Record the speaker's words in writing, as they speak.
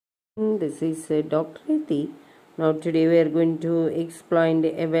This is Dr. Iti. Now today we are going to explain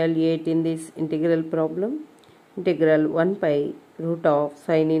and evaluate in this integral problem. Integral 1 by root of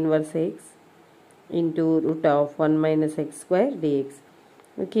sine inverse x into root of 1 minus x square dx.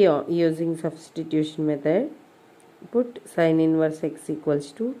 Okay, using substitution method, put sine inverse x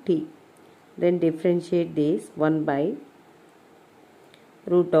equals to t. Then differentiate this 1 by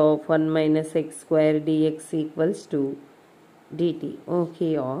root of 1 minus x square dx equals to dt.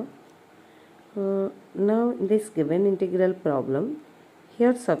 Okay, now in this given integral problem,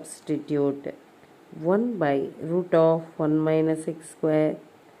 here substitute 1 by root of 1 minus x square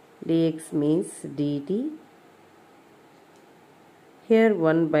dx means dt. Here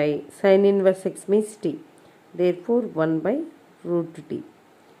 1 by sine inverse x means t. Therefore 1 by root t.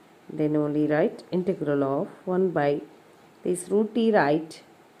 Then only write integral of 1 by this root t, write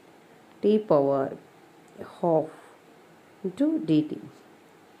t power half into dt.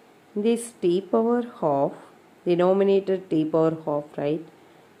 This t power half, denominator t power half, right?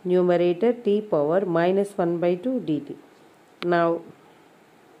 Numerator t power minus 1 by 2 dt. Now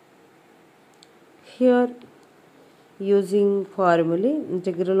here using formulae,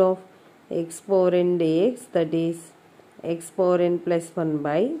 integral of x power n dx, that is x power n plus 1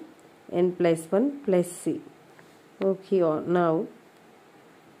 by n plus 1 plus c. Okay, now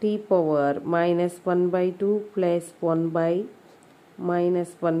t power minus 1 by 2 plus 1 by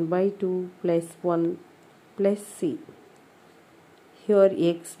minus 1 by 2 plus 1 plus c. Here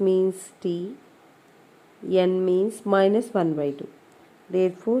x means t, n means minus 1 by 2.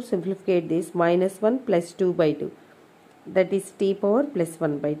 Therefore simplify this, minus 1 plus 2 by 2. That is t power plus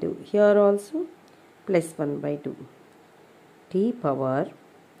 1 by 2. Here also plus 1 by 2. T power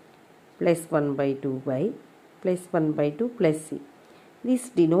plus 1 by 2 by plus 1 by 2 plus c. This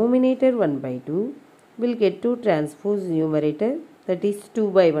denominator 1 by 2 will get to transpose numerator, that is 2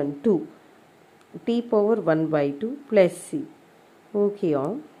 by 1, 2. T power 1 by 2 plus c. Okay,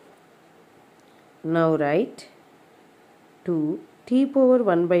 now write 2. T power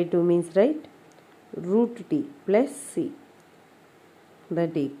 1 by 2 means, right, root t plus c.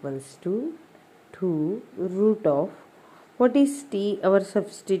 That equals to 2 root of, what is t? Our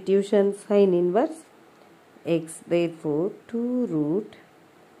substitution sine inverse x. Therefore 2 root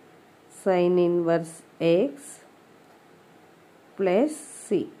sine inverse x plus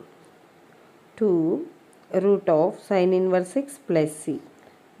c. 2 root of sine inverse x plus c.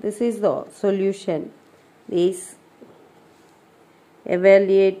 This is the solution. This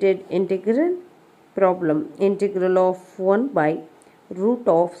evaluated integral problem, integral of 1 by root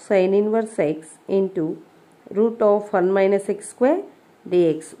of sine inverse x into root of 1 minus x square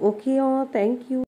dx. Okay, thank you.